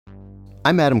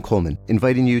I'm Adam Coleman,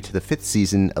 inviting you to the 5th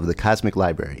season of The Cosmic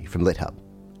Library from LitHub.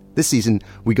 This season,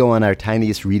 we go on our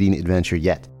tiniest reading adventure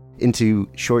yet, into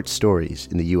short stories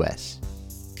in the U.S.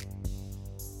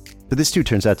 But this too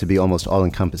turns out to be almost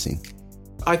all-encompassing.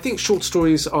 I think short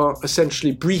stories are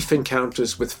essentially brief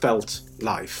encounters with felt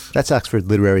life. That's Oxford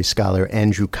literary scholar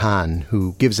Andrew Kahn,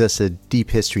 who gives us a deep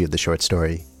history of the short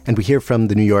story. And we hear from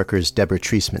The New Yorker's Deborah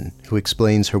Treisman, who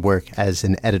explains her work as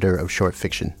an editor of short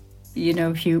fiction. You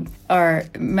know, if you are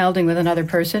melding with another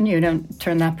person, you don't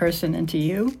turn that person into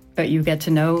you, but you get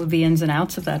to know the ins and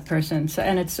outs of that person. So,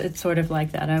 and it's sort of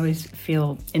like that. I always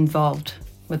feel involved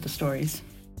with the stories.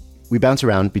 We bounce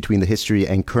around between the history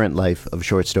and current life of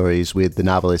short stories with the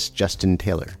novelist Justin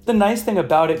Taylor. The nice thing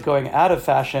about it going out of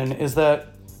fashion is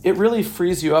that it really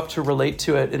frees you up to relate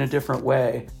to it in a different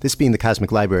way. This being the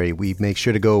Cosmic Library, we make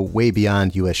sure to go way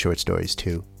beyond U.S. short stories,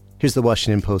 too. Here's the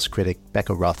Washington Post critic,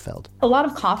 Becca Rothfeld. A lot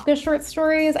of Kafka short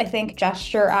stories, I think,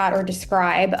 gesture at or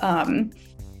describe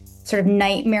sort of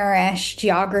nightmarish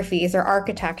geographies or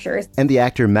architectures. And the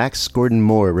actor Max Gordon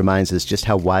Moore reminds us just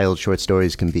how wild short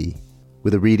stories can be,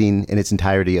 with a reading in its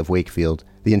entirety of Wakefield,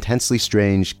 the intensely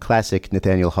strange, classic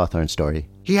Nathaniel Hawthorne story.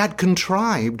 He had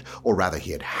contrived, or rather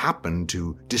he had happened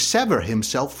to dissever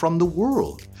himself from the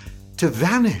world, to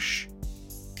vanish.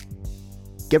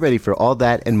 Get ready for all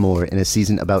that and more in a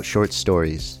season about short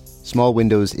stories, small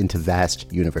windows into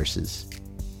vast universes.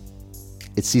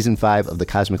 It's season 5 of The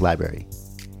Cosmic Library,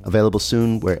 available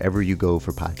soon wherever you go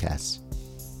for podcasts.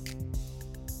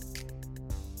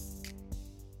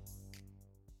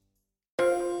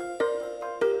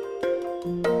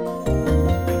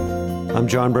 I'm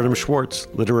John Brenham Schwartz,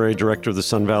 Literary Director of the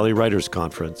Sun Valley Writers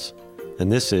Conference,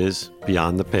 and this is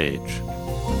Beyond the Page.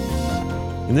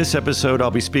 In this episode,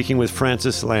 I'll be speaking with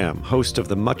Francis Lam, host of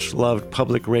the much-loved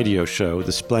public radio show,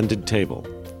 The Splendid Table.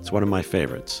 It's one of my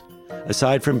favorites.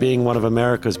 Aside from being one of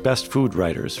America's best food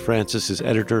writers, Francis is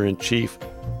editor-in-chief,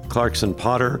 Clarkson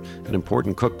Potter, an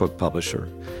important cookbook publisher.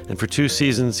 And for 2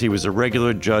 seasons, he was a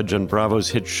regular judge on Bravo's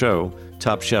hit show,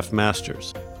 Top Chef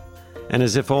Masters. And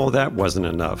as if all that wasn't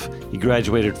enough, he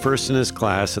graduated first in his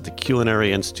class at the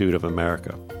Culinary Institute of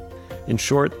America. In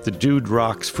short, the dude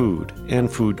rocks food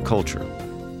and food culture,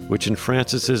 which in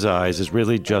Francis's eyes is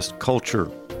really just culture,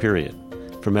 period,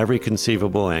 from every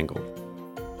conceivable angle.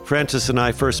 Francis and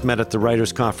I first met at the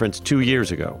Writers' Conference 2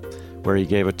 years ago, where he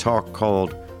gave a talk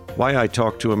called Why I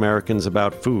Talk to Americans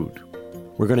About Food.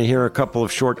 We're going to hear a couple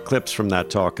of short clips from that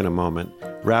talk in a moment,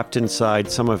 wrapped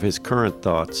inside some of his current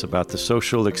thoughts about the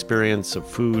social experience of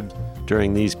food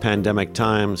during these pandemic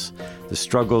times, the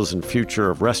struggles and future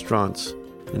of restaurants,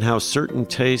 and how certain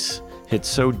tastes hit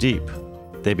so deep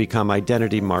they become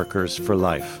identity markers for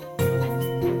life.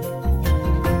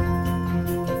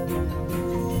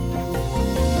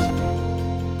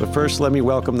 But first, let me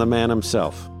welcome the man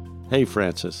himself. Hey,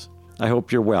 Francis. I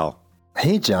hope you're well.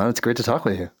 Hey, John. It's great to talk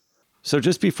with you. So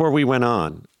just before we went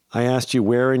on, I asked you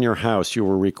where in your house you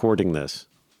were recording this.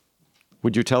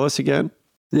 Would you tell us again?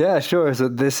 Yeah, sure. So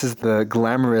this is the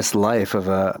glamorous life of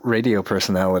a radio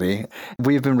personality.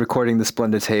 We've been recording The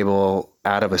Splendid Table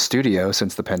out of a studio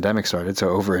since the pandemic started, so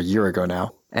over a year ago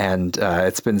now. And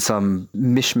it's been some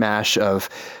mishmash of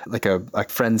like a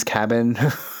friend's cabin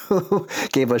who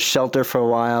gave us shelter for a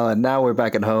while, and now we're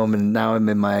back at home, and now I'm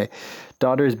in my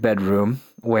daughter's bedroom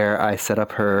where I set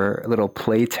up her little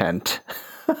play tent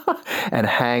and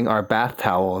hang our bath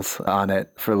towels on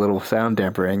it for a little sound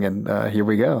dampering. And here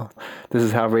we go. This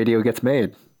is how radio gets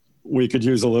made. We could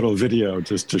use a little video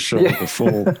just to show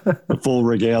the full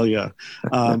regalia.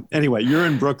 Anyway, you're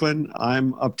in Brooklyn.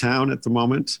 I'm uptown at the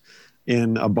moment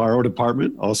in a borrowed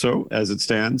apartment also as it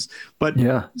stands. But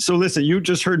yeah. So listen, you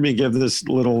just heard me give this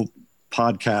little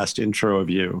podcast intro of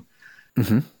you.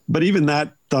 Mm-hmm. But even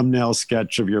that thumbnail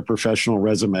sketch of your professional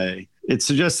resume, it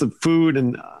suggests that food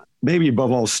and maybe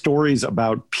above all, stories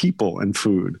about people and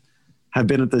food have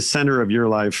been at the center of your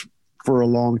life for a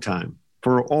long time,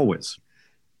 for always.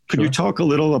 Could you talk a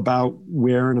little about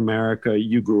where in America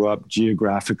you grew up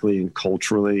geographically and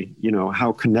culturally? You know,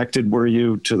 how connected were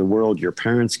you to the world your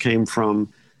parents came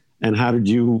from? And how did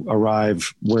you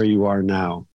arrive where you are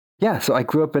now? Yeah, so I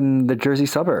grew up in the Jersey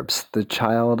suburbs, the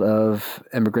child of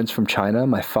immigrants from China.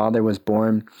 My father was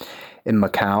born in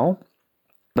Macau,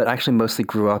 but actually mostly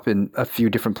grew up in a few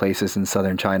different places in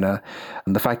southern China.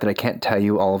 And the fact that I can't tell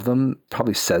you all of them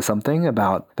probably says something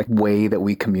about the way that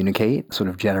we communicate, sort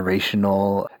of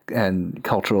generational and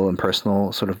cultural and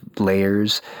personal sort of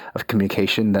layers of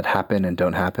communication that happen and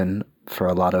don't happen for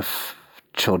a lot of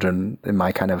children in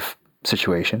my kind of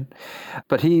situation.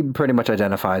 But he pretty much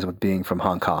identifies with being from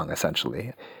Hong Kong,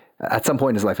 essentially. At some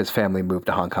point in his life, his family moved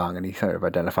to Hong Kong, and he sort of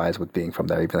identifies with being from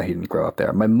there, even though he didn't grow up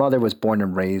there. My mother was born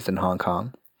and raised in Hong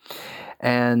Kong.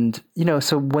 And,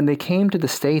 so when they came to the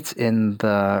States in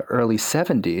the early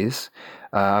 70s,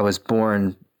 I was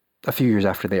born a few years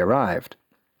after they arrived.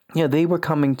 They were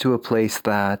coming to a place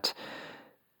that,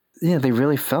 they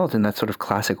really felt in that sort of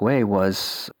classic way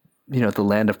was, the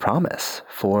land of promise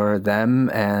for them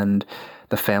and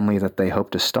the family that they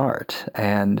hoped to start.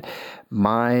 And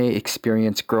my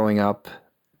experience growing up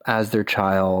as their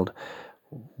child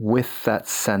with that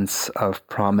sense of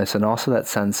promise and also that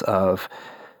sense of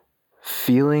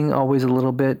feeling always a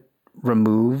little bit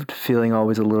removed, feeling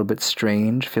always a little bit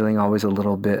strange, feeling always a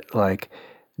little bit like,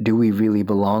 do we really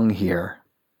belong here?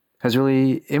 Has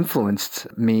really influenced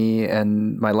me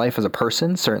and my life as a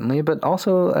person, certainly, but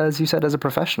also, as you said, as a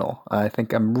professional. I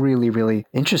think I'm really, really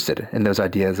interested in those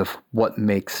ideas of what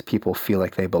makes people feel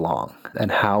like they belong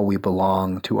and how we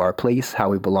belong to our place, how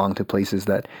we belong to places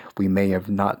that we may have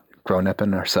not grown up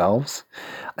in ourselves,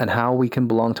 and how we can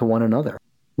belong to one another.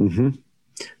 Mm-hmm.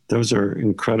 Those are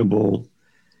incredible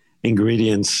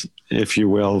ingredients, if you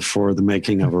will, for the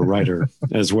making of a writer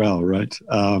as well, right?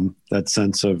 That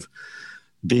sense of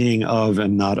being of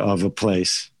and not of a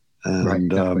place. And right,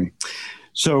 exactly.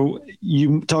 So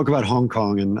you talk about Hong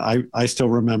Kong, and I still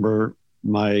remember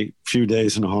my few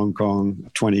days in Hong Kong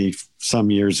 20 some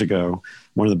years ago,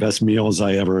 one of the best meals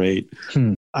I ever ate.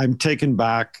 I'm taken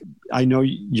back. I know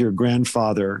your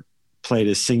grandfather played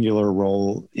a singular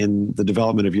role in the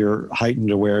development of your heightened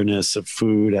awareness of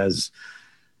food as,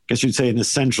 I guess you'd say, an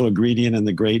essential ingredient in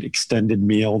the great extended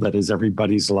meal that is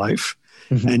everybody's life.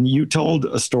 Mm-hmm. And you told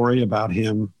a story about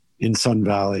him in Sun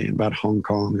Valley, about Hong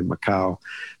Kong and Macau,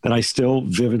 that I still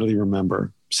vividly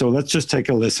remember. So let's just take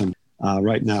a listen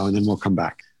right now, and then we'll come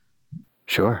back.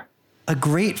 Sure. A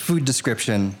great food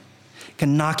description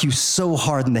can knock you so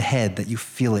hard in the head that you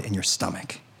feel it in your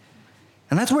stomach.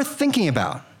 And that's worth thinking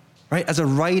about, right? As a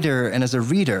writer and as a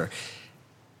reader,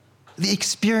 the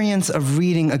experience of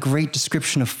reading a great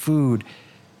description of food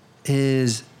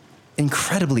is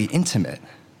incredibly intimate.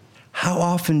 How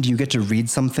often do you get to read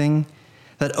something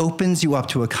that opens you up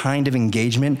to a kind of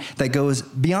engagement that goes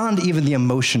beyond even the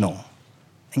emotional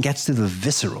and gets to the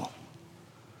visceral?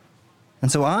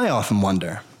 And so I often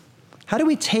wonder, how do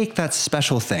we take that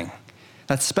special thing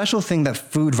that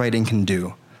food writing can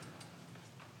do,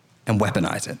 and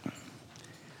weaponize it?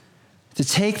 To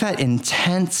take that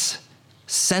intense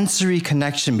sensory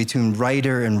connection between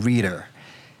writer and reader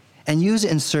and use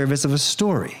it in service of a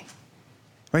story,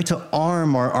 right? To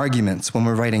arm our arguments when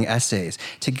we're writing essays,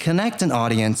 to connect an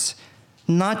audience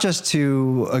not just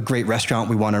to a great restaurant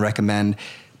we want to recommend,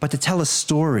 but to tell a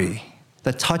story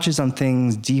that touches on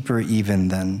things deeper even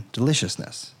than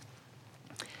deliciousness.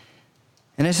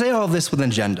 And I say all this with an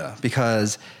agenda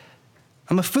because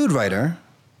I'm a food writer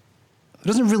who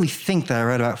doesn't really think that I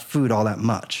write about food all that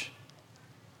much,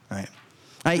 right?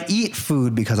 I eat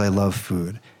food because I love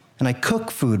food, and I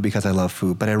cook food because I love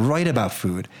food, but I write about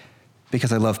food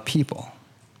because I love people.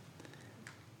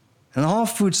 And all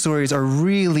food stories are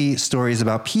really stories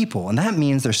about people, and that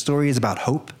means they're stories about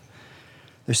hope,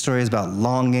 they're stories about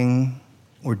longing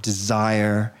or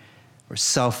desire or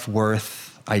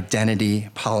self-worth, identity,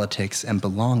 politics, and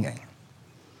belonging.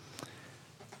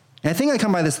 And I think I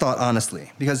come by this thought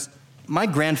honestly, because my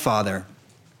grandfather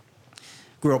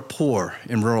grew up poor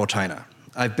in rural China.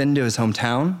 I've been to his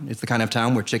hometown. It's the kind of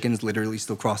town where chickens literally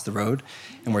still cross the road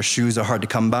and where shoes are hard to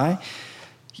come by,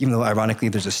 even though ironically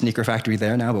there's a sneaker factory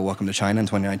there now, but welcome to China in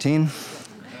 2019.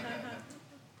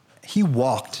 He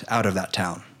walked out of that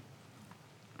town.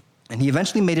 And he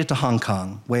eventually made it to Hong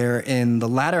Kong, where in the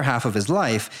latter half of his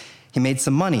life, he made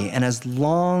some money. And as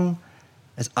long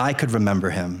as I could remember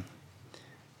him,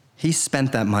 he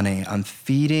spent that money on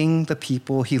feeding the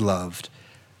people he loved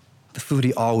the food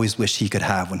he always wished he could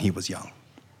have when he was young.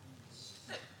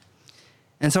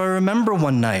 And so I remember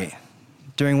one night,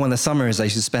 during one of the summers I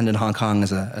used to spend in Hong Kong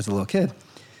as a little kid,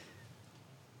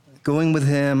 going with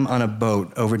him on a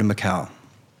boat over to Macau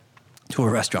to a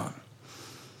restaurant.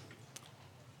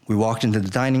 We walked into the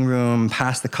dining room,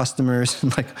 past the customers,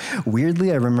 and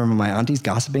weirdly, I remember my aunties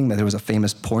gossiping that there was a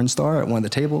famous porn star at one of the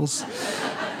tables.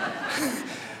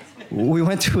 We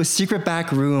went to a secret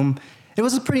back room. It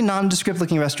was a pretty nondescript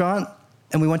looking restaurant,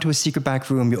 and we went to a secret back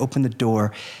room. You opened the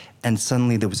door, and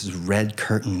suddenly there was this red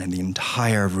curtain, and the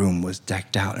entire room was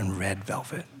decked out in red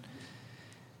velvet.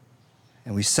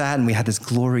 And we sat, and we had this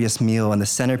glorious meal, and the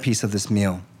centerpiece of this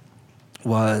meal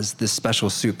was this special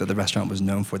soup that the restaurant was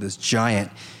known for. This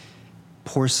giant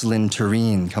porcelain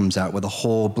tureen comes out with a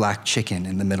whole black chicken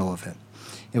in the middle of it.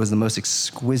 It was the most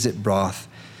exquisite broth.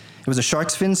 It was a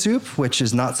shark's fin soup, which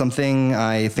is not something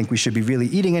I think we should be really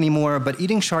eating anymore, but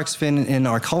eating shark's fin in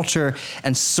our culture,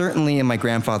 and certainly in my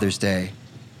grandfather's day,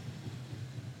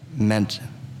 meant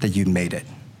that you'd made it.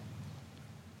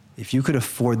 If you could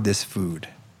afford this food,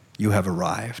 you have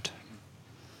arrived.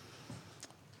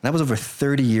 That was over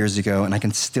 30 years ago, and I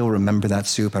can still remember that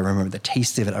soup. I remember the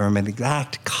taste of it. I remember the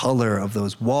exact color of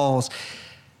those walls.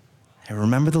 I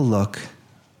remember the look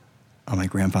on my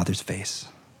grandfather's face.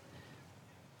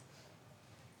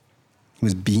 He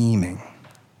was beaming,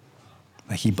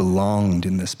 like he belonged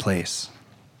in this place.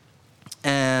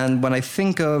 And when I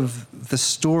think of the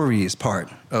stories part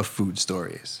of Food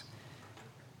Stories,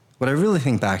 what I really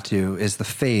think back to is the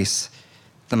face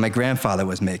that my grandfather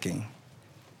was making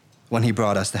when he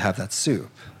brought us to have that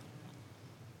soup.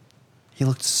 He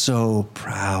looked so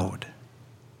proud.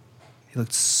 He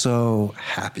looked so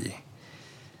happy.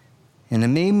 And it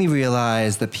made me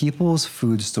realize that people's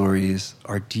food stories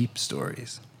are deep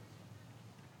stories.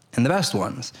 And the best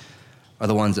ones are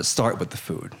the ones that start with the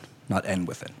food, not end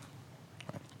with it.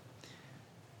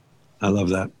 I love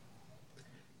that.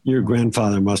 Your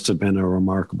grandfather must have been a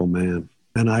remarkable man.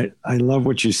 And I love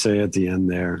what you say at the end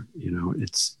there. You know,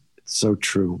 it's so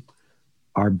true.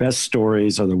 Our best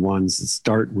stories are the ones that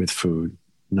start with food,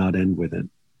 not end with it.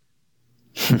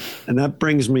 And that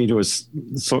brings me to a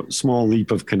small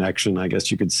leap of connection, I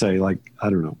guess you could say, like, I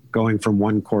don't know, going from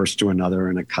one course to another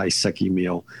in a kaiseki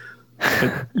meal.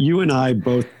 But you and I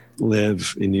both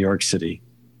live in New York City,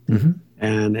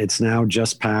 and it's now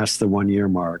just past the 1 year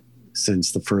mark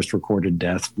since the first recorded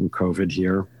death from COVID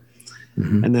here.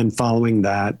 And then following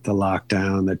that, the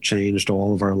lockdown that changed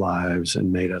all of our lives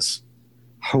and made us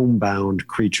homebound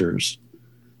creatures,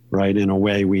 right, in a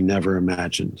way we never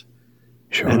imagined.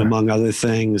 Sure. And among other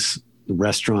things, the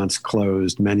restaurants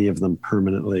closed, many of them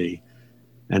permanently.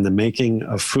 And the making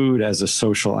of food as a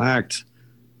social act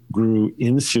grew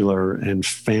insular and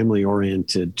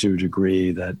family-oriented to a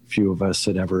degree that few of us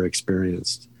had ever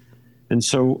experienced. And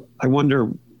so I wonder,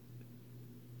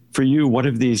 for you, what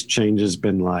have these changes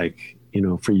been like, you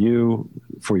know, for you,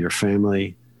 for your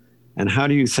family, and how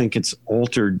do you think it's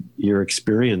altered your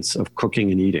experience of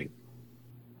cooking and eating?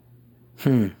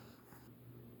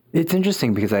 It's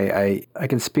interesting because I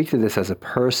can speak to this as a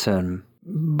person,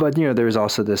 but, you know, there's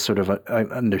also this sort of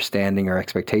understanding or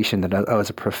expectation that as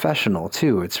a professional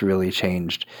too, it's really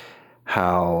changed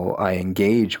how I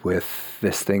engage with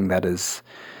this thing that is,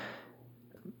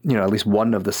 you know, at least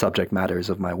one of the subject matters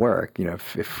of my work. You know,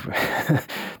 if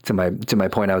to my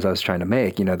point I was trying to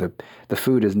make, you know, the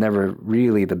food is never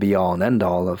really the be all and end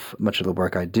all of much of the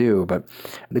work I do, but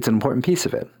it's an important piece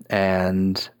of it.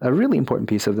 And a really important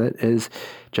piece of it is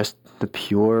just the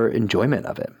pure enjoyment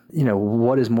of it. You know,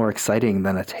 what is more exciting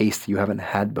than a taste you haven't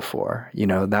had before? You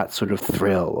know, that sort of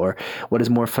thrill. Or what is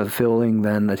more fulfilling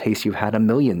than a taste you've had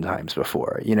 1,000,000 times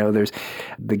before? You know, there's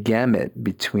the gamut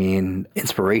between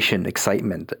inspiration,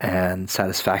 excitement, and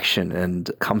satisfaction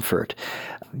and comfort.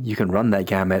 You can run that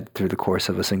gamut through the course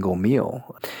of a single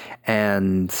meal.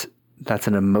 And that's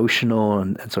an emotional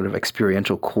and sort of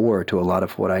experiential core to a lot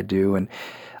of what I do. And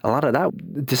a lot of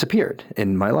that disappeared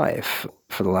in my life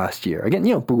for the last year. Again,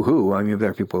 you know, boo-hoo. I mean,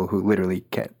 there are people who literally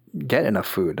can't get enough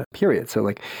food, period. So,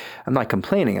 like, I'm not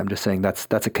complaining. I'm just saying that's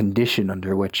a condition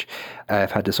under which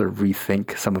I've had to sort of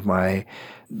rethink some of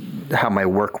how my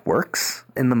work works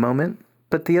in the moment.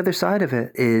 But the other side of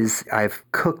it is I've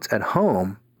cooked at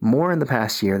home more in the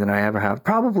past year than I ever have,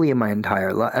 probably in my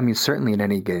entire life. I mean, certainly in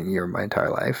any given year of my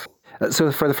entire life.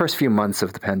 So for the first few months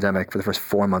of the pandemic, for the first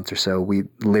 4 months or so, we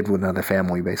lived with another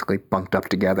family, basically bunked up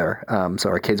together. So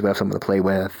our kids would have someone to play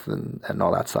with and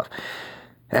all that stuff.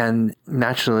 And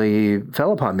naturally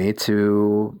fell upon me it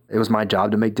was my job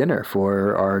to make dinner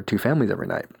for our two families every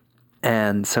night.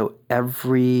 And so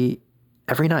every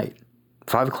night,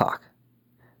 5 o'clock,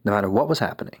 no matter what was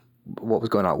happening, what was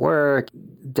going on at work,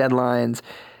 deadlines,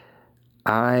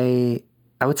 I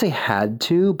would say had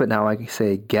to, but now I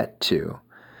say get to.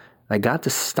 I got to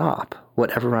stop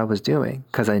whatever I was doing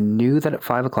because I knew that at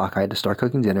 5 o'clock I had to start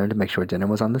cooking dinner to make sure dinner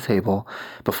was on the table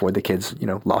before the kids, you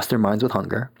know, lost their minds with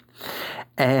hunger.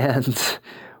 And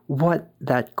what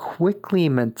that quickly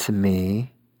meant to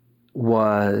me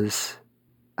was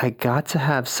I got to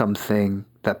have something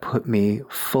that put me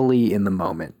fully in the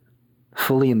moment,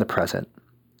 fully in the present.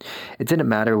 It didn't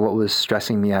matter what was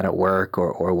stressing me out at work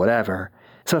or whatever.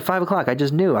 So at 5 o'clock, I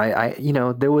just knew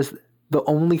there was the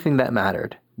only thing that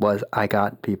mattered was I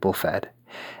got people fed.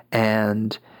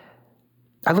 And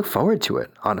I look forward to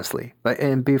it, honestly.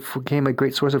 And it became a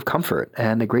great source of comfort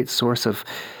and a great source of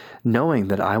knowing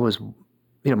that I was,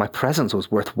 you know, my presence was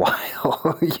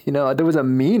worthwhile. You know, there was a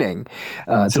meaning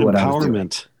to what I was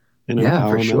doing. an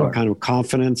empowerment, a kind of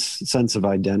confidence, sense of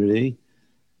identity.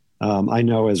 I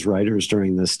know as writers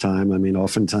during this time, I mean,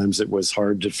 oftentimes it was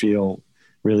hard to feel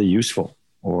really useful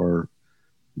or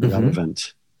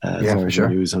relevant as all the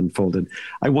news unfolded.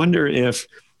 I wonder if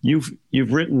you've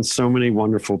written so many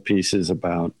wonderful pieces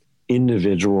about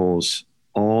individuals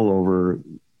all over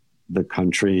the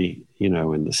country, you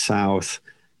know, in the South,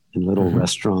 in little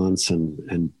restaurants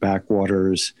and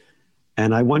backwaters.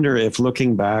 And I wonder if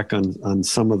looking back on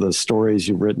some of the stories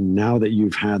you've written, now that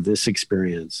you've had this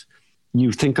experience,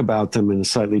 you think about them in a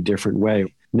slightly different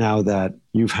way now that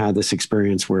you've had this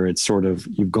experience where it's sort of,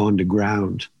 you've gone to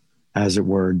ground, as it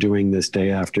were, doing this day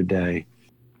after day.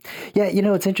 Yeah, you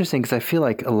know, it's interesting because I feel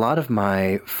like a lot of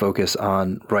my focus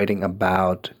on writing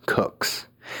about cooks,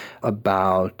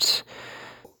 about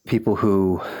people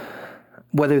who,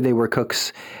 whether they were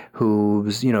cooks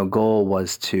whose, you know, goal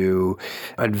was to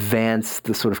advance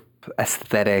the sort of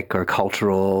aesthetic or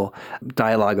cultural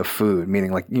dialogue of food,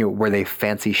 meaning like, you know, were they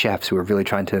fancy chefs who were really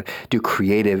trying to do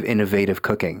creative, innovative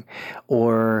cooking,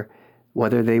 or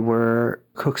whether they were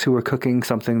cooks who were cooking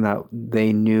something that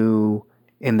they knew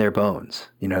in their bones,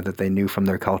 you know, that they knew from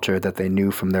their culture, that they knew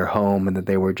from their home, and that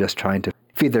they were just trying to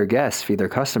feed their guests, feed their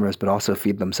customers, but also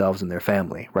feed themselves and their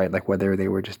family, right? Like whether they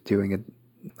were just doing it,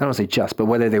 I don't say just, but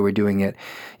whether they were doing it,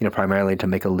 you know, primarily to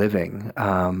make a living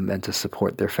and to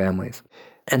support their families.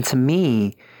 And to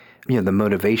me, you know, the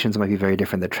motivations might be very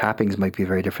different. The trappings might be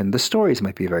very different. The stories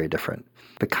might be very different.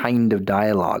 The kind of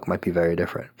dialogue might be very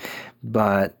different.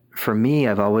 But for me,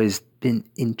 I've always been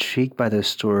intrigued by those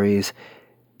stories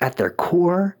at their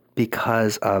core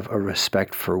because of a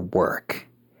respect for work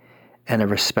and a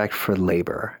respect for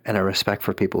labor and a respect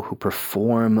for people who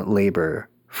perform labor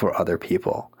for other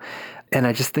people. And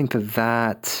I just think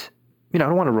that, you know, I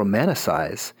don't want to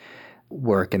romanticize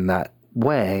work in that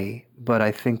way, but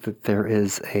I think that there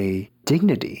is a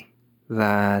dignity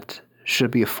that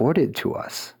should be afforded to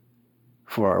us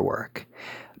for our work.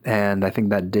 And I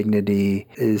think that dignity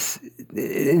is,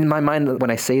 in my mind, when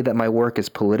I say that my work is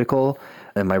political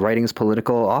and my writing is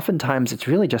political, oftentimes it's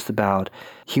really just about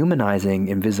humanizing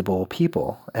invisible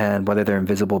people. And whether they're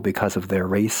invisible because of their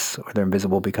race, or they're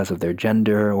invisible because of their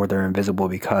gender, or they're invisible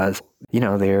because, you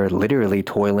know, they're literally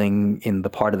toiling in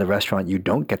the part of the restaurant you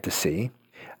don't get to see.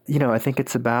 You know, I think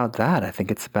it's about that. I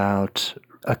think it's about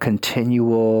a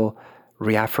continual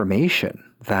reaffirmation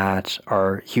that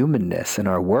our humanness and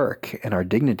our work and our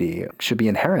dignity should be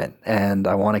inherent. And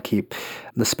I want to keep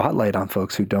the spotlight on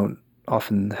folks who don't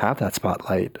often have that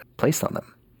spotlight placed on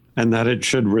them. And that it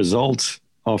should result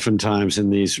oftentimes in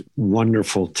these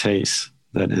wonderful tastes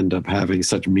that end up having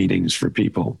such meanings for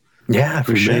people. Yeah,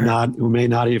 for sure. Who may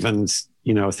not even,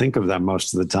 you know, think of them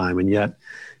most of the time, and yet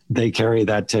they carry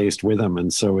that taste with them.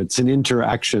 And so it's an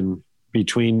interaction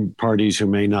between parties who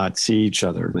may not see each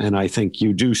other. And I think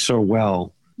you do so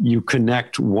well. You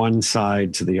connect one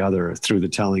side to the other through the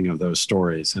telling of those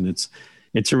stories. And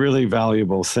it's a really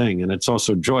valuable thing. And it's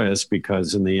also joyous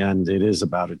because in the end, it is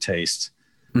about a taste,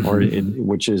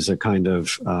 which is a kind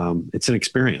of, it's an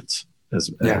experience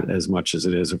as much as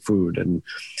it is a food. And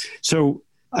so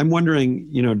I'm wondering,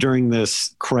 you know, during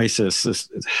this crisis, this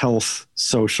health,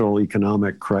 social,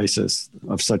 economic crisis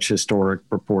of such historic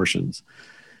proportions,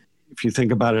 if you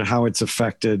think about it, how it's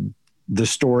affected the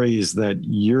stories that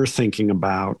you're thinking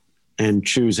about and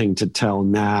choosing to tell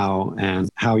now, and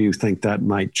how you think that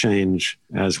might change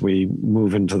as we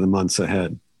move into the months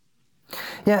ahead.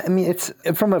 Yeah, I mean, it's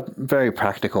from a very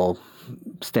practical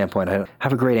standpoint. I don't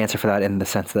have a great answer for that in the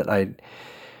sense that I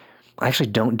actually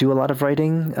don't do a lot of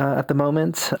writing at the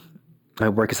moment. My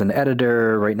work as an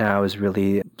editor right now is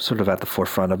really sort of at the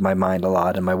forefront of my mind a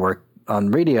lot, and my work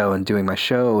on radio and doing my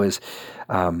show is,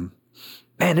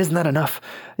 man, isn't that enough?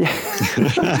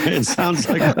 It sounds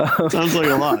like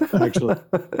a lot, actually.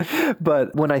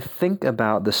 But when I think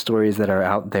about the stories that are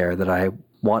out there that I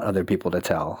want other people to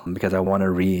tell, because I want to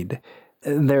read,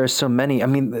 there are so many. I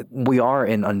mean, we are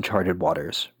in uncharted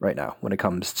waters right now when it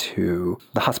comes to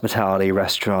the hospitality,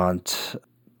 restaurant,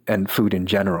 and food in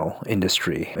general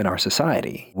industry in our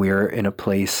society. We're in a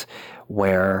place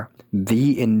where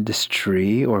the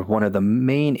industry, or one of the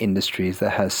main industries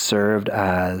that has served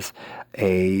as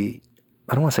I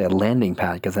don't want to say a landing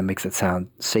pad because that makes it sound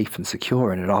safe and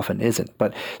secure, and it often isn't,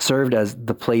 but served as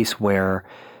the place where,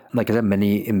 like I said,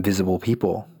 many invisible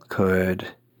people could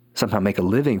somehow make a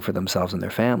living for themselves and their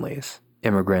families.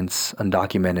 Immigrants,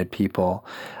 undocumented people,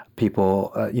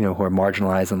 you know, who are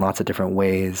marginalized in lots of different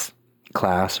ways,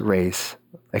 class, race,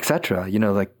 etc. You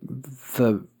know, like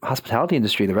the hospitality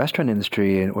industry, the restaurant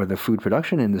industry, or the food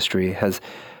production industry has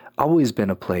always been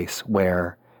a place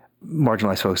where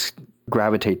marginalized folks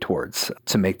gravitate towards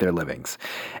to make their livings.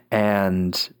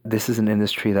 And this is an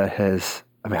industry that has,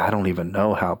 I mean, I don't even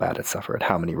know how bad it suffered,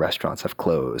 how many restaurants have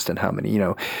closed and how many,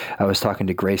 I was talking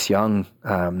to Grace Young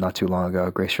not too long ago.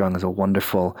 Grace Young is a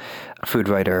wonderful food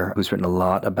writer who's written a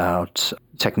lot about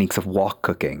techniques of wok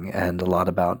cooking and a lot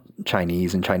about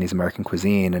Chinese and Chinese American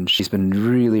cuisine. And she's been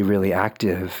really, really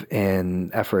active in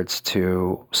efforts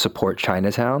to support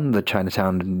Chinatown, the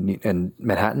Chinatown in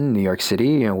Manhattan, New York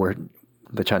City, where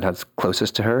the Chinatown's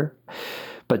closest to her.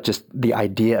 But just the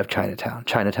idea of Chinatown,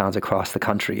 Chinatowns across the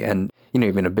country. And,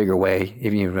 even a bigger way,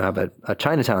 if you have a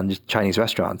Chinatown, just Chinese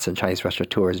restaurants and Chinese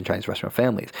restaurateurs and Chinese restaurant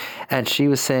families. And she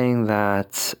was saying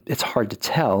that it's hard to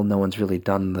tell. No one's really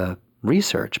done the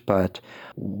research, but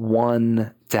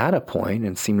one data point,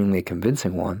 and seemingly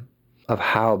convincing one, of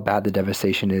how bad the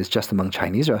devastation is just among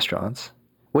Chinese restaurants,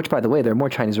 which, by the way, there are more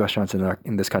Chinese restaurants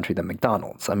in this country than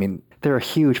McDonald's. I mean, they're a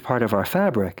huge part of our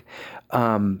fabric.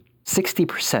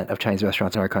 60% of Chinese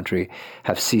restaurants in our country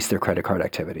have ceased their credit card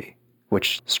activity,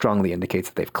 which strongly indicates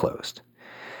that they've closed.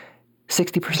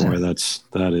 60%. Boy,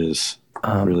 that is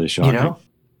really shocking.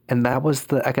 And that was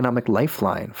the economic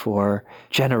lifeline for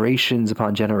generations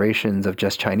upon generations of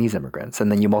just Chinese immigrants.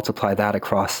 And then you multiply that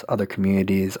across other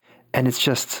communities, and it's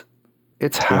harrowing.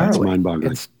 It's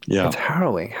mind-boggling. It's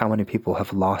harrowing how many people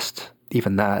have lost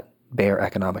even that bare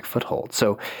economic foothold.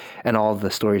 So, and all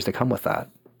the stories that come with that.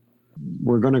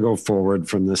 We're going to go forward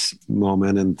from this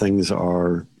moment, and things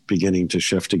are beginning to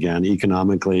shift again.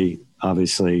 Economically,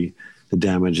 obviously, the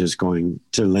damage is going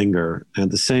to linger.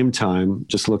 At the same time,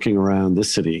 just looking around the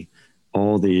city,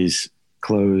 all these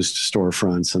closed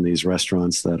storefronts and these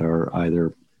restaurants that are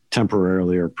either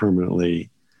temporarily or permanently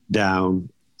down,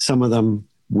 some of them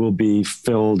will be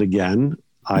filled again,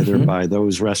 either by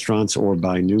those restaurants or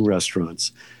by new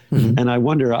restaurants. And I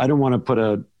wonder, I don't want to put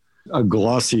a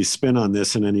glossy spin on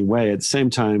this in any way. At the same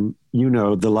time,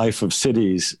 the life of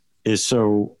cities is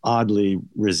so oddly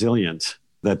resilient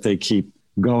that they keep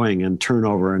going, and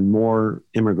turnover and more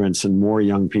immigrants and more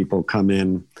young people come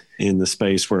in the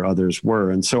space where others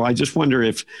were. And so I just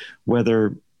wonder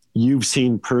whether you've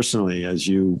seen personally, as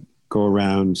you go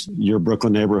around your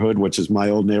Brooklyn neighborhood, which is my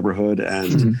old neighborhood,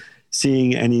 and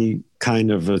seeing any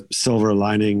kind of a silver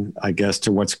lining, I guess,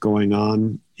 to what's going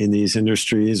on in these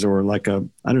industries, or like a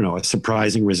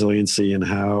surprising resiliency in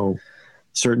how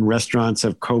certain restaurants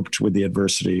have coped with the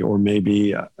adversity, or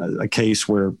maybe a case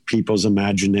where people's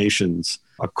imaginations,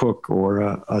 a cook or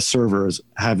a servers,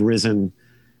 have risen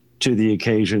to the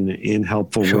occasion in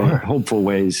hopeful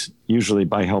ways, usually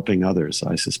by helping others,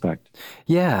 I suspect.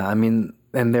 Yeah, I mean,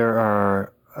 and there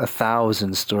are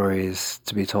 1,000 stories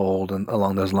to be told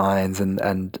along those lines,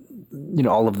 and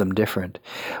all of them different.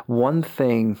 One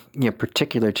thing,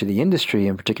 particular to the industry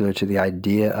and particular to the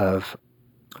idea of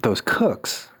those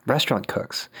cooks, restaurant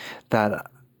cooks, that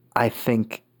I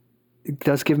think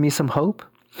does give me some hope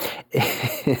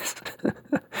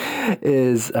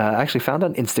is actually found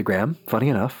on Instagram, funny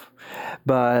enough.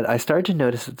 But I started to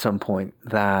notice at some point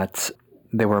that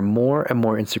there were more and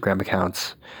more Instagram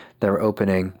accounts that were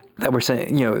opening that were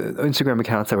saying, Instagram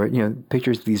accounts that were,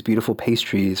 pictures of these beautiful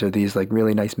pastries or these like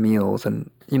really nice meals. And,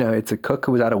 it's a cook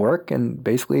who was out of work and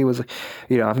basically was,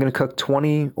 I'm going to cook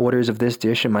 20 orders of this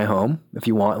dish in my home. If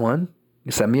you want one,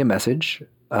 send me a message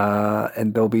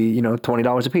and they'll be,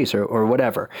 $20 a piece or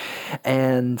whatever.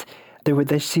 And there were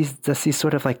these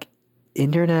sort of like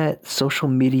internet social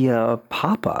media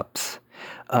pop-ups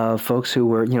of folks who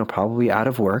were, probably out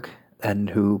of work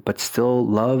and but still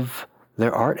love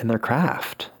their art and their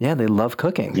craft. Yeah, they love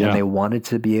cooking and they wanted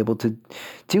to be able to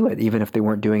do it, even if they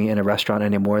weren't doing it in a restaurant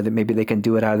anymore, that maybe they can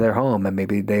do it out of their home, and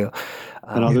maybe they'll...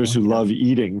 and others who love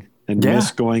eating and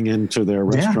miss going into their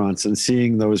restaurants and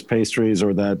seeing those pastries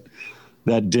or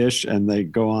that dish, and they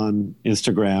go on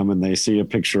Instagram and they see a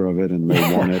picture of it and they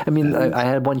want it. I mean, I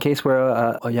had one case where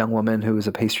a young woman who was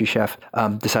a pastry chef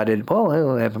decided,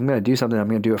 well, if I'm going to do something, I'm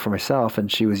going to do it for myself.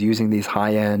 And she was using these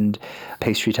high-end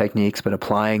pastry techniques, but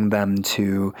applying them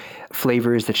to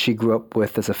flavors that she grew up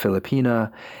with as a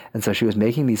Filipina. And so she was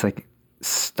making these like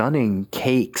stunning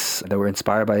cakes that were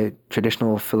inspired by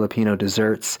traditional Filipino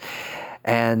desserts.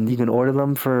 And you can order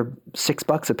them for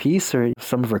 $6 a piece, or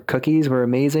some of her cookies were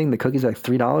amazing. The cookies are like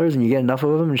 $3 and you get enough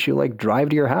of them and she'll like drive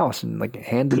to your house and like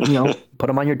put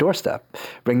them on your doorstep,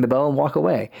 ring the bell and walk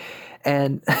away.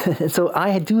 And so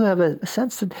I do have a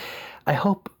sense that I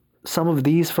hope some of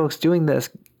these folks doing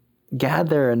this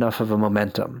gather enough of a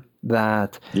momentum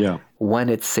that when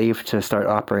it's safe to start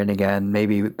operating again,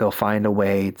 maybe they'll find a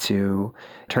way to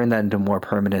turn that into a more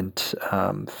permanent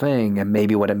thing. And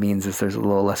maybe what it means is there's a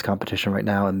little less competition right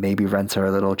now, and maybe rents are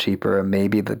a little cheaper, and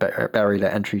maybe the barrier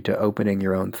to entry to opening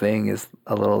your own thing is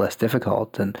a little less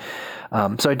difficult. And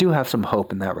so I do have some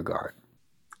hope in that regard.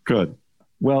 Good.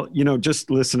 Well,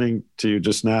 just listening to you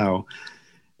just now,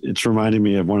 it's reminding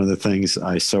me of one of the things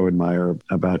I so admire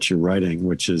about your writing,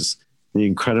 which is the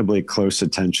incredibly close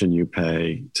attention you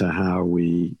pay to how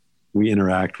we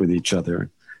interact with each other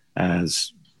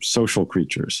as social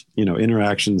creatures,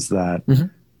 interactions that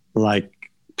like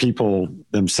people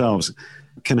themselves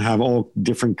can have all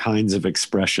different kinds of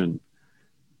expression,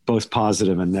 both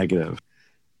positive and negative.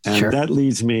 And that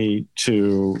leads me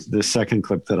to the second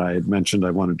clip that I had mentioned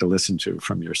I wanted to listen to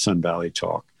from your Sun Valley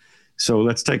talk. So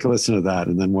let's take a listen to that,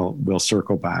 and then we'll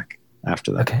circle back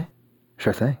after that. Okay,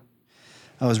 sure thing.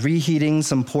 I was reheating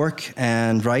some pork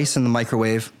and rice in the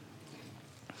microwave.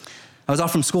 I was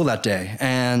off from school that day,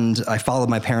 and I followed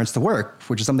my parents to work,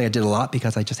 which is something I did a lot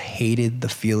because I just hated the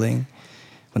feeling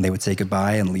when they would say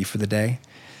goodbye and leave for the day.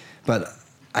 But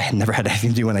I had never had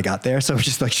anything to do when I got there, so I would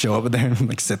just show up there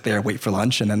and sit there, wait for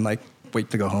lunch, and then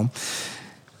wait to go home.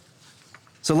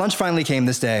 So lunch finally came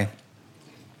this day,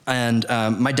 and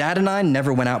my dad and I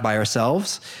never went out by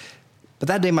ourselves, but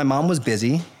that day my mom was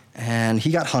busy, and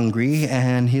he got hungry,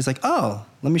 and he's like, oh,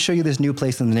 let me show you this new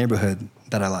place in the neighborhood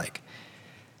that I like.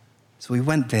 So we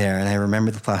went there, and I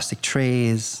remember the plastic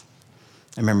trays.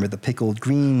 I remember the pickled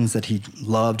greens that he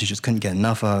loved, he just couldn't get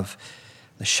enough of.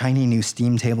 The shiny new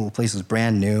steam table, the place was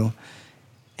brand new.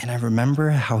 And I remember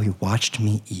how he watched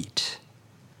me eat.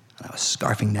 And I was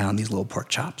scarfing down these little pork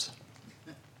chops.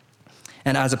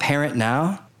 And as a parent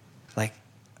now,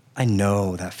 I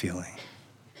know that feeling,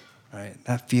 right?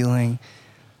 That feeling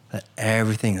that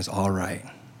everything is all right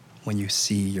when you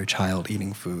see your child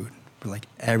eating food, where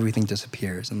everything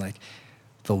disappears, and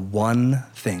the one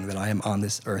thing that I am on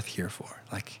this earth here for,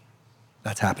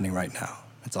 that's happening right now.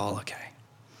 It's all okay.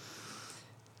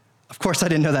 Of course, I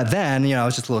didn't know that then. I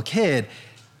was just a little kid,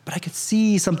 but I could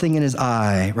see something in his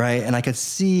eye, right? And I could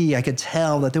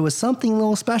tell that there was something a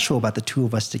little special about the two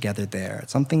of us together there.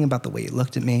 Something about the way he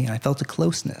looked at me. I felt a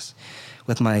closeness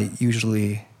with my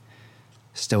usually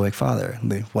stoic father.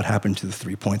 What happened to the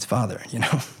 3 points father,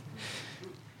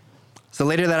 So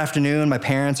later that afternoon, my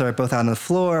parents are both out on the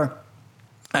floor.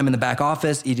 I'm in the back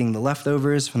office eating the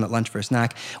leftovers from that lunch for a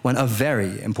snack when a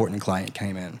very important client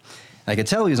came in. I could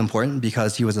tell he was important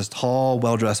because he was this tall,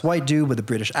 well-dressed white dude with a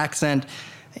British accent.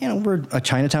 We're a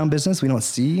Chinatown business. We don't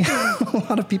see a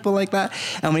lot of people like that.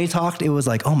 And when he talked, it was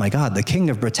oh my God, the King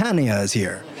of Britannia is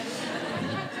here.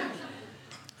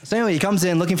 So anyway, he comes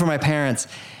in looking for my parents.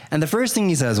 And the first thing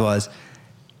he says was,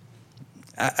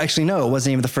 actually, no, it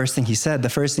wasn't even the first thing he said. The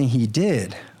first thing he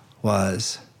did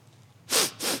was,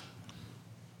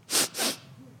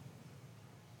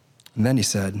 and then he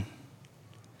said,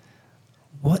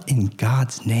 what in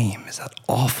God's name is that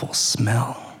awful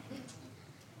smell?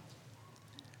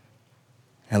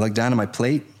 I looked down at my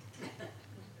plate.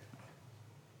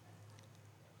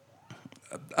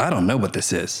 I don't know what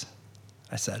this is,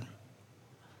 I said.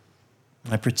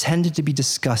 I pretended to be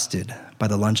disgusted by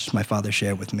the lunch my father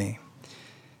shared with me.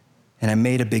 And I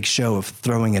made a big show of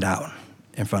throwing it out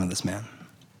in front of this man.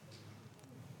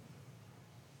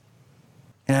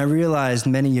 And I realized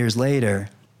many years later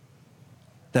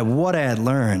that what I had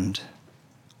learned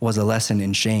was a lesson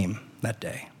in shame that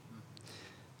day.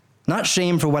 Not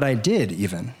shame for what I did,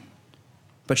 even,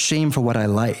 but shame for what I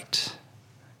liked,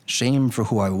 shame for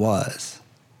who I was.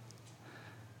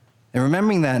 And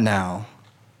remembering that now,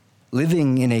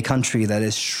 living in a country that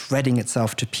is shredding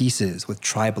itself to pieces with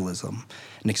tribalism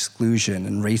and exclusion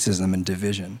and racism and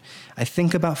division, I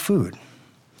think about food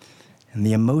and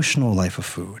the emotional life of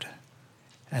food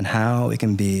and how it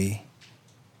can be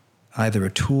either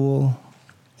a tool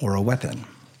or a weapon.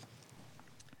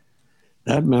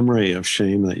 That memory of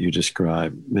shame that you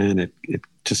described, man, it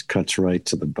just cuts right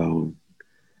to the bone,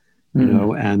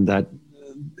 and that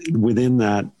within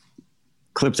that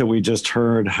clip that we just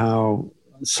heard, how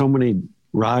so many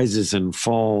rises and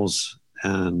falls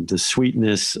and the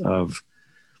sweetness of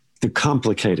the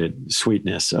complicated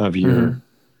sweetness of your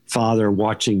father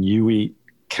watching you eat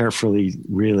carefully,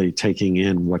 really taking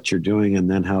in what you're doing, and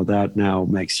then how that now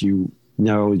makes you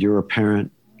know you're a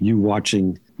parent, you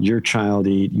watching your child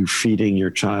eat, you feeding your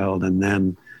child, and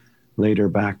then later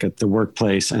back at the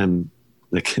workplace and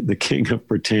the King of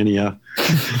Britannia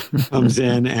comes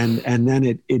in and then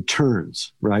it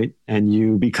turns, right? And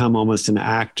you become almost an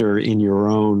actor in your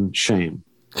own shame.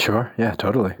 Sure, yeah,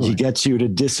 totally. He gets you to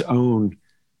disown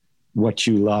what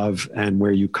you love and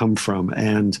where you come from.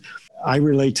 And I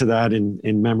relate to that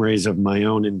in memories of my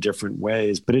own in different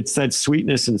ways, but it's that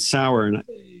sweetness and sour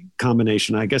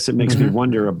combination. I guess it makes me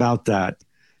wonder about that,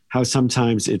 how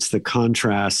sometimes it's the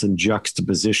contrasts and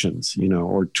juxtapositions,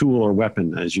 or tool or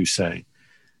weapon, as you say,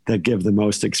 that give the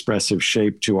most expressive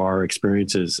shape to our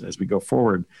experiences as we go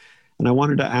forward. And I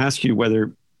wanted to ask you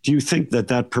do you think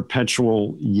that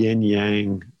perpetual yin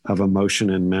yang of emotion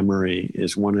and memory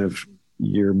is one of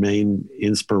your main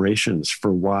inspirations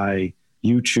for why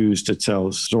you choose to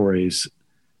tell stories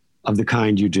of the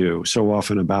kind you do, so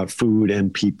often about food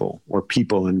and people, or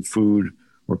people and food,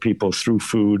 or people through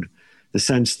food, the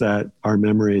sense that our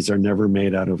memories are never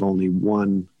made out of only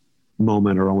one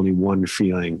moment or only one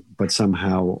feeling, but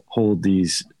somehow hold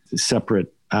these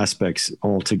separate aspects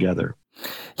all together?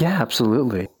 Yeah,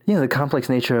 absolutely. The complex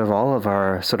nature of all of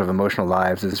our sort of emotional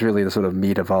lives is really the sort of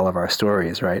meat of all of our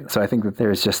stories, right? So I think that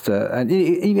there's just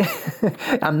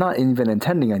I'm not even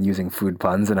intending on using food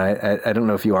puns, and I don't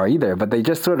know if you are either, but they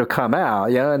just sort of come out,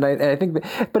 and I think,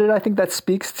 I think that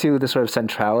speaks to the sort of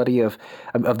centrality of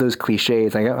those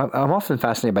cliches. I'm often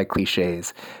fascinated by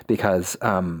cliches because,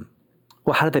 how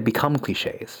did they become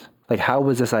cliches? Like, how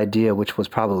was this idea, which was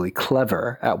probably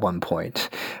clever at one point,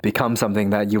 become something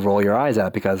that you roll your eyes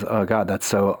at because, oh God, that's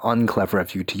so unclever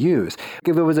of you to use?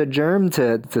 There was a germ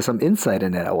to some insight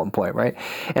in it at one point, right?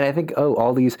 And I think,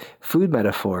 all these food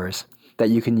metaphors that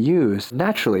you can use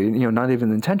naturally, not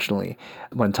even intentionally,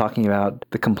 when talking about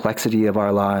the complexity of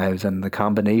our lives and the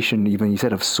combination, even you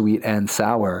said, of sweet and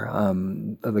sour,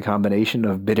 the combination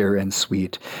of bitter and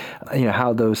sweet,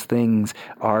 how those things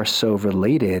are so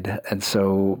related and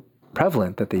so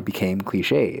prevalent that they became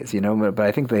cliches, but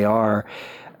I think they are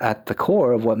at the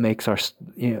core of what makes our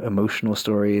emotional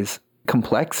stories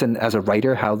complex, and as a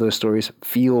writer, how those stories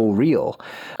feel real.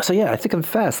 So yeah, I have to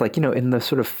confess, in the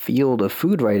sort of field of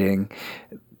food writing,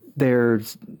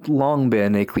 there's long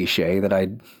been a cliche that I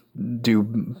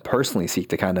do personally seek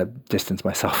to kind of distance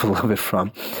myself a little bit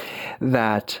from,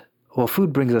 that,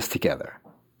 food brings us together.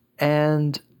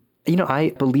 And, I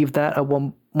believe that at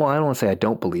one. Well, I don't want to say I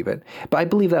don't believe it, but I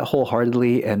believe that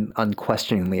wholeheartedly and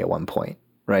unquestioningly at one point,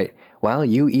 right? Well,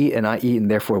 you eat and I eat,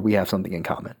 and therefore we have something in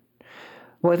common.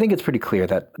 Well, I think it's pretty clear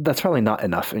that that's probably not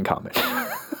enough in common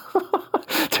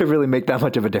to really make that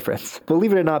much of a difference.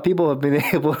 Believe it or not, people have been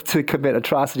able to commit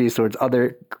atrocities towards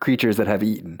other creatures that have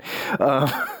eaten.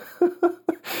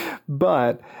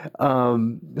 But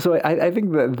so I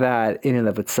think that in and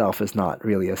of itself is not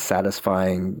really a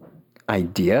satisfying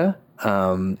idea.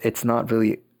 It's not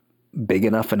really big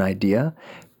enough an idea,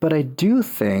 but I do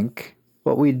think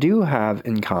what we do have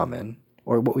in common,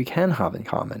 or what we can have in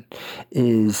common,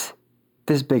 is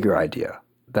this bigger idea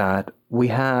that we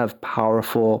have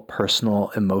powerful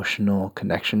personal, emotional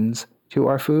connections to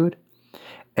our food.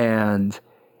 And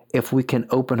if we can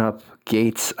open up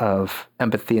gates of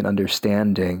empathy and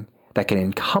understanding that can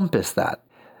encompass that,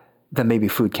 then maybe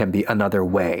food can be another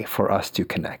way for us to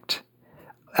connect.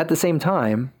 At the same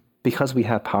time, because we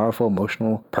have powerful,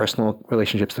 emotional, personal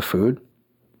relationships to food,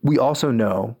 we also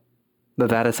know that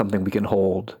that is something we can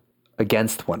hold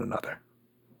against one another,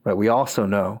 right? We also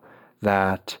know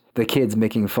that the kids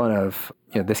making fun of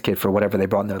this kid for whatever they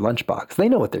brought in their lunchbox, they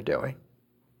know what they're doing,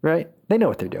 right? They know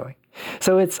what they're doing.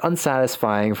 So it's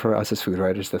unsatisfying for us as food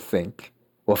writers to think,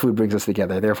 food brings us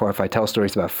together. Therefore, if I tell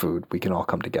stories about food, we can all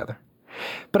come together.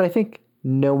 But I think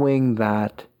knowing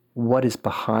that what is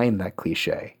behind that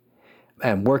cliche,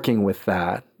 and working with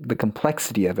that, the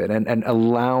complexity of it, and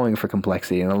allowing for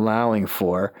complexity and allowing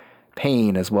for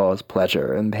pain as well as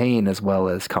pleasure and pain as well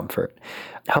as comfort,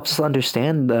 helps us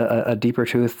understand a deeper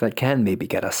truth that can maybe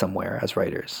get us somewhere as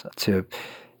writers to,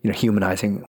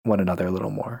 humanizing one another a little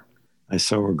more. I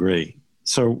so agree.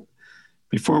 So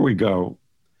before we go,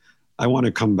 I want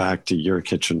to come back to your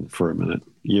kitchen for a minute,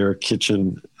 your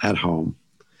kitchen at home.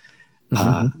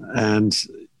 Mm-hmm. And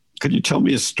could you tell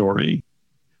me a story?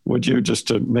 Would you, just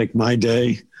to make my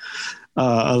day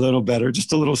a little better,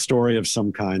 just a little story of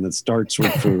some kind that starts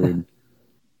with food,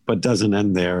 but doesn't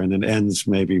end there. And it ends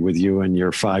maybe with you and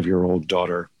your 5-year-old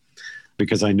daughter,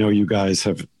 because I know you guys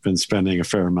have been spending a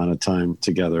fair amount of time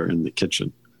together in the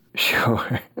kitchen.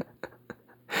 Sure.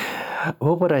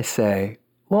 What would I say?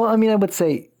 Well, I mean, I would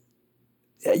say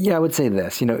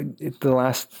this, the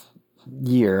last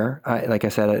year, like I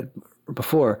said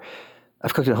before,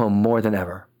 I've cooked at home more than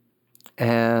ever.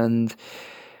 And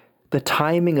the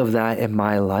timing of that in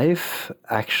my life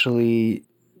actually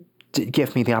did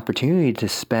give me the opportunity to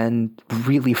spend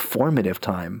really formative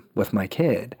time with my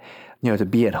kid. To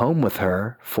be at home with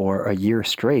her for a year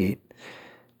straight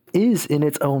is in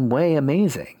its own way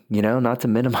amazing, not to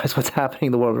minimize what's happening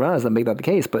in the world around us and make that the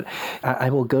case, but I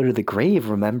will go to the grave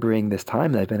remembering this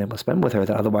time that I've been able to spend with her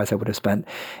that otherwise I would have spent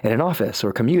in an office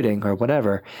or commuting or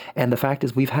whatever. And the fact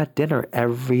is we've had dinner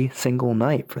every single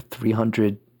night for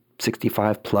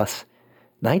 365 plus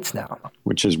nights now.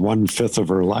 Which is 1/5 of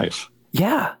her life.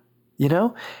 Yeah.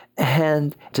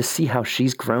 And to see how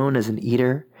she's grown as an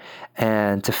eater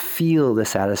and to feel the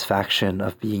satisfaction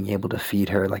of being able to feed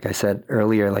her, like I said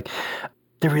earlier, like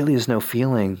there really is no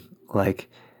feeling like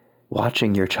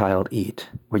watching your child eat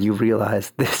where you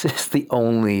realize this is the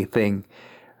only thing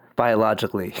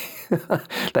biologically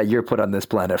that you're put on this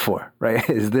planet for, right?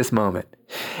 Is this moment.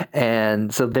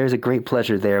 And so there's a great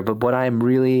pleasure there. But what I'm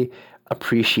really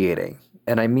appreciating,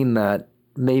 and I mean that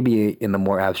maybe in the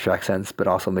more abstract sense, but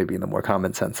also maybe in the more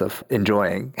common sense of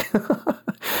enjoying,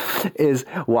 is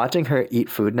watching her eat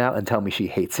food now and tell me she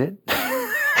hates it.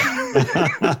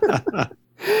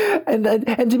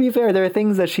 And to be fair, there are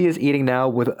things that she is eating now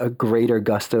with a greater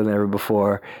gusto than ever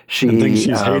before. And things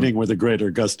she's hating with a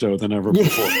greater gusto than ever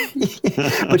before.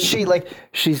 But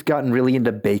she's gotten really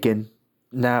into bacon.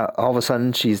 Now, all of a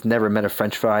sudden, she's never met a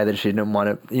French fry that she didn't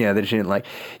want to, that she didn't like.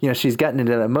 She's gotten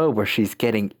into that mode where she's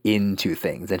getting into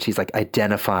things and she's like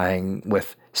identifying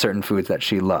with certain foods that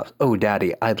she loves. Oh,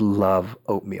 Daddy, I love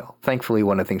oatmeal. Thankfully,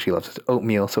 one of the things she loves is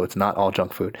oatmeal, so it's not all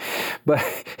junk food. But,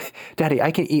 Daddy,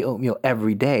 I can eat oatmeal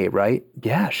every day, right?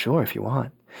 Yeah, sure, if you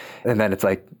want. And then it's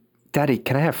like, Daddy,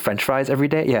 can I have French fries every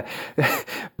day? Yeah.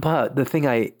 But the thing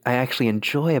I actually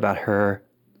enjoy about her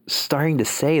starting to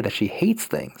say that she hates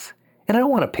things. And I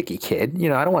don't want a picky kid.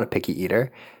 I don't want a picky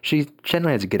eater. She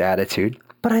generally has a good attitude.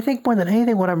 But I think more than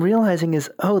anything, what I'm realizing is,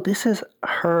 this is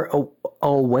her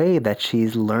a way that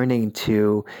she's learning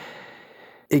to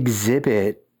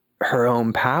exhibit her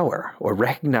own power or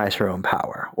recognize her own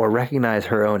power or recognize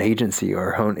her own agency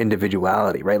or her own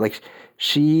individuality, right? Like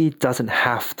she doesn't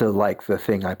have to like the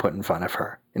thing I put in front of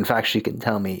her. In fact, she can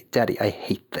tell me, Daddy, I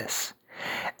hate this.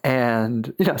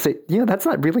 And, say, that's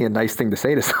not really a nice thing to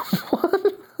say to someone.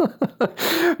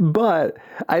 But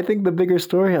I think the bigger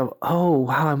story of,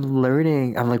 wow, I'm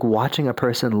like watching a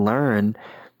person learn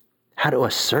how to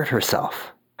assert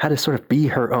herself, how to sort of be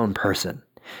her own person.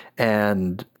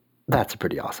 And that's a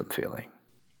pretty awesome feeling.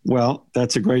 Well,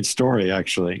 that's a great story,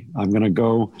 actually. I'm going to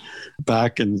go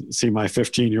back and see my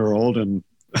 15-year-old and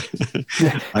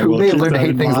who may have learned to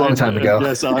hate things a long time ago.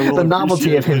 Yes, I will. The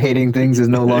novelty of him hating things is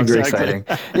no longer exciting.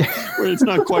 Well, it's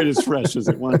not quite as fresh as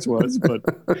it once was, but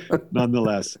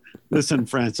nonetheless. Listen,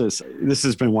 Francis, this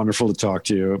has been wonderful to talk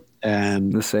to you.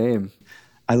 And the same.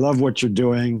 I love what you're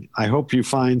doing. I hope you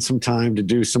find some time to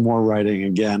do some more writing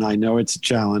again. I know it's a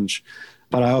challenge,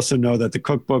 but I also know that the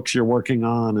cookbooks you're working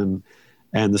on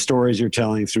and the stories you're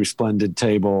telling through Splendid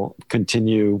Table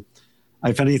continue.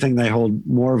 If anything, they hold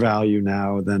more value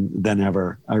now than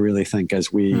ever. I really think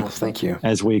as we thank you.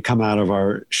 As we come out of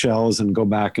our shells and go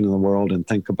back into the world and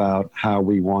think about how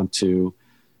we want to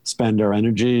spend our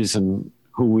energies and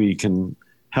who we can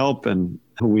help and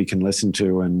who we can listen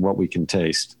to and what we can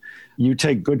taste. You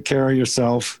take good care of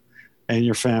yourself and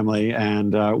your family,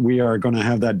 and we are going to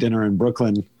have that dinner in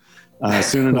Brooklyn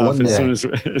soon enough, as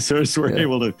soon as we're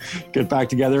able to get back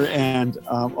together, and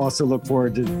also look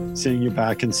forward to seeing you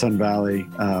back in Sun Valley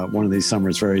one of these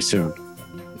summers very soon.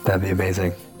 That'd be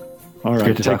amazing. All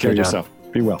right, take care of yourself.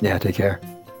 Be well. Yeah, take care.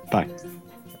 Bye.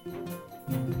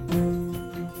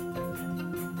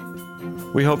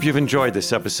 We hope you've enjoyed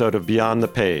this episode of Beyond the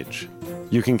Page.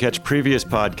 You can catch previous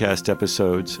podcast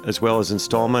episodes as well as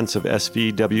installments of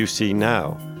SVWC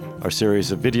Now, our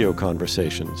series of video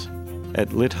conversations, at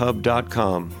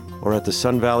lithub.com or at the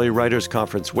Sun Valley Writers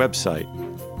Conference website,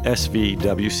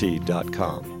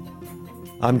 svwc.com.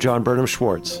 I'm John Burnham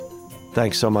Schwartz.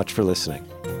 Thanks so much for listening.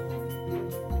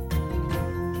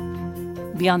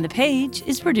 Beyond the Page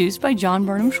is produced by John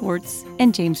Burnham Schwartz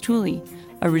and James Tooley.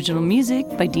 Original music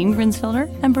by Dean Grinsfelder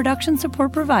and production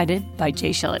support provided by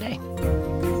Jay Shilliday.